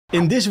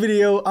In this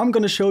video, I'm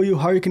gonna show you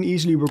how you can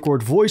easily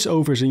record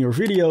voiceovers in your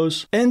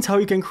videos and how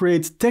you can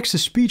create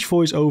text-to-speech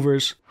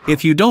voiceovers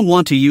if you don't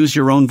want to use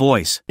your own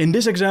voice. In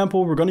this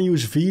example, we're gonna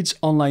use VEED's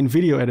online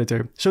video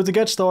editor. So to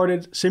get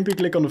started, simply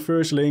click on the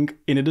first link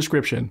in the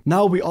description.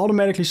 Now we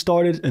automatically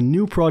started a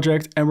new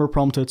project and we're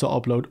prompted to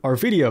upload our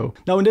video.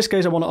 Now in this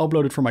case, I wanna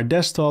upload it from my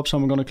desktop, so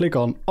I'm gonna click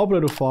on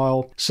upload a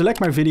file, select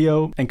my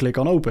video and click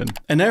on open.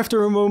 And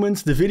after a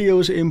moment, the video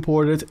is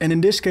imported, and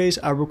in this case,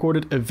 I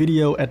recorded a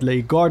video at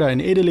Lake Garda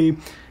in Italy,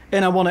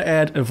 and I wanna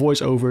add a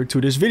voiceover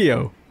to this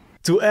video.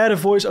 To add a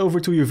voiceover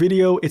to your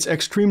video, it's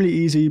extremely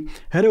easy.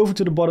 Head over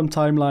to the bottom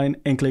timeline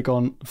and click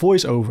on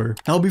voiceover.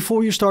 Now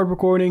before you start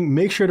recording,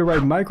 make sure the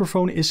right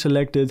microphone is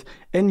selected,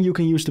 and you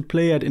can use the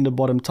play ad in the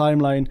bottom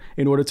timeline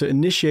in order to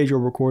initiate your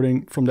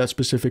recording from that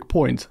specific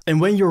point. And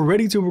when you're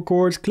ready to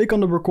record, click on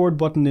the record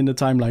button in the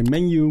timeline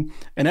menu,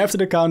 and after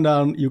the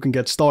countdown, you can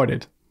get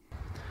started.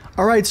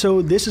 Alright,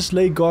 so this is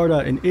Lake Garda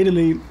in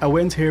Italy. I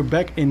went here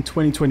back in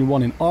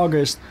 2021 in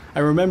August. I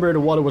remember the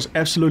water was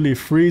absolutely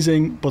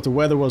freezing, but the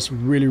weather was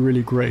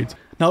really great.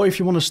 Now if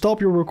you want to stop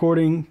your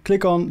recording,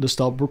 click on the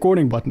stop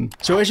recording button.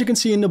 So as you can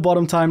see in the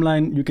bottom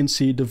timeline, you can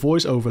see the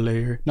voiceover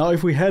layer. Now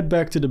if we head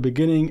back to the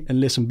beginning and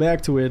listen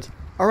back to it.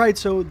 Alright,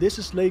 so this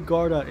is Lake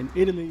Garda in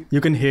Italy.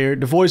 You can hear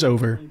the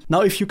voiceover.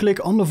 Now if you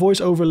click on the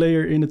voiceover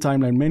layer in the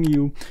timeline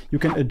menu, you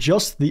can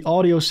adjust the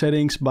audio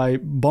settings by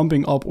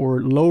bumping up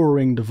or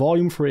lowering the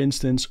volume, for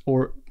instance,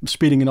 or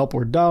speeding it up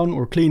or down,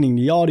 or cleaning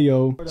the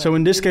audio. So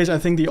in this case, I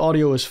think the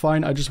audio is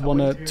fine. I just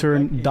want to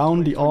turn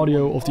down the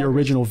audio of the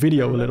original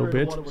video a little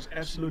bit.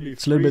 It's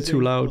a little bit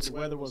too loud.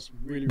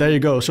 There you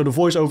go. So the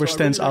voiceover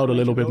stands out a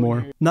little bit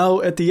more.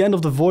 Now at the end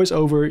of the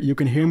voiceover, you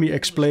can hear me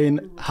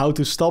explain how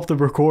to stop the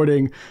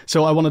recording.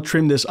 So I want to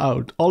trim this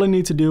out. All I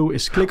need to do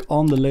is click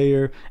on the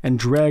layer and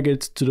drag it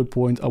to the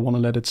point I want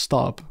to let it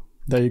stop.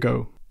 There you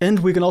go. And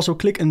we can also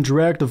click and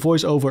drag the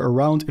voiceover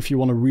around if you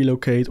want to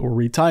relocate or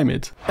retime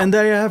it. And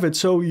there you have it.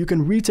 So you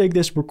can retake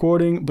this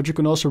recording, but you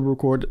can also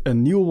record a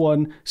new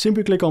one.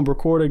 Simply click on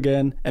record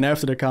again, and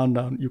after the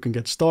countdown, you can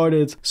get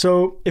started.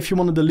 So if you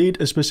want to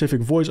delete a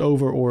specific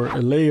voiceover or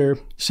a layer,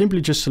 simply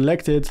just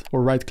select it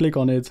or right click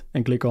on it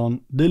and click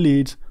on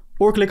delete,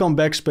 or click on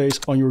backspace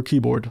on your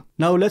keyboard.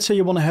 Now let's say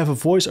you want to have a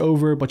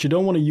voiceover, but you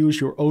don't want to use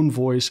your own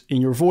voice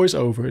in your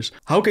voiceovers.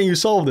 How can you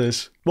solve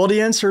this? Well,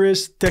 the answer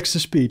is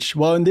text-to-speech.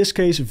 Well, in this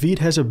case, VEED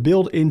has a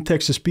built-in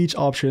text-to-speech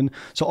option.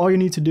 So all you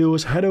need to do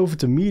is head over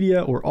to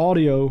media or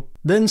audio,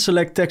 then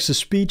select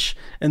text-to-speech,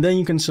 and then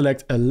you can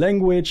select a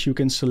language, you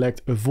can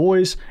select a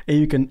voice, and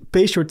you can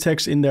paste your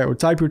text in there or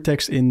type your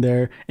text in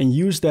there and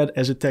use that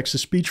as a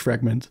text-to-speech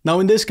fragment. Now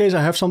in this case,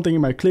 I have something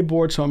in my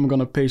clipboard, so I'm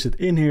gonna paste it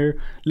in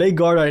here. Lake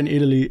Garda in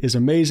Italy is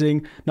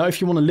amazing. Now if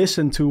you want to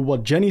listen to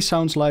what Jenny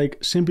sounds like,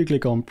 simply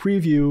click on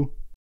preview.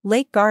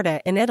 Lake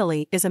Garda in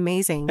Italy is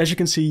amazing. As you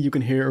can see, you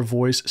can hear a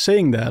voice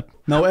saying that.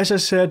 Now, as I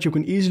said, you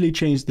can easily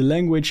change the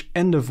language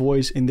and the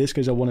voice. In this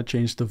case, I want to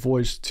change the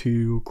voice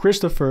to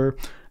Christopher.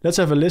 Let's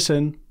have a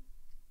listen.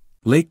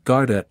 Lake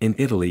Garda in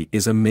Italy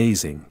is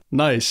amazing.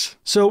 Nice.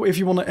 So if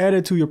you want to add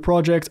it to your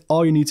project,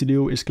 all you need to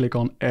do is click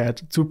on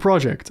add to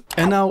project.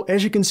 And now,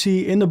 as you can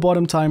see in the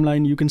bottom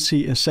timeline, you can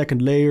see a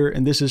second layer,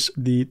 and this is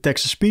the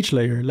text-to-speech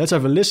layer. Let's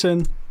have a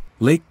listen.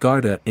 Lake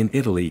Garda in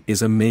Italy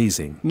is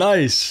amazing.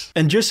 Nice.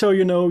 And just so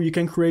you know, you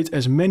can create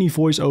as many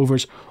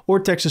voiceovers or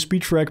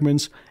text-to-speech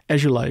fragments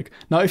as you like.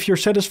 Now, if you're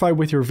satisfied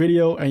with your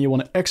video and you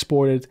want to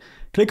export it,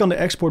 click on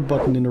the export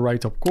button in the right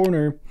top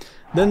corner,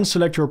 then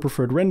select your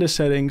preferred render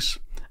settings,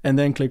 and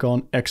then click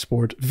on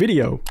export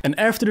video. And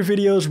after the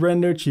video is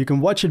rendered, you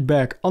can watch it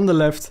back on the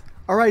left.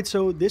 Alright,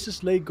 so this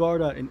is Lake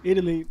Garda in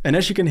Italy, and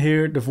as you can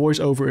hear, the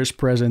voiceover is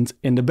present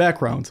in the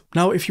background.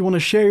 Now, if you want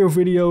to share your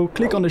video,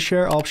 click on the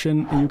share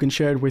option and you can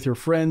share it with your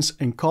friends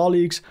and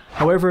colleagues.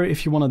 However,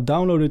 if you want to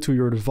download it to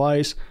your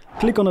device,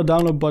 click on the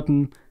download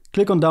button,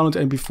 click on download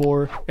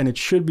MP4, and it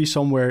should be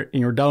somewhere in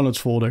your downloads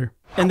folder.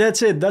 And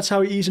that's it. That's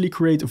how you easily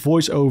create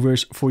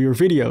voiceovers for your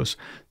videos.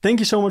 Thank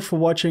you so much for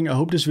watching. I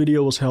hope this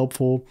video was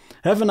helpful.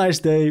 Have a nice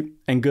day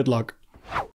and good luck.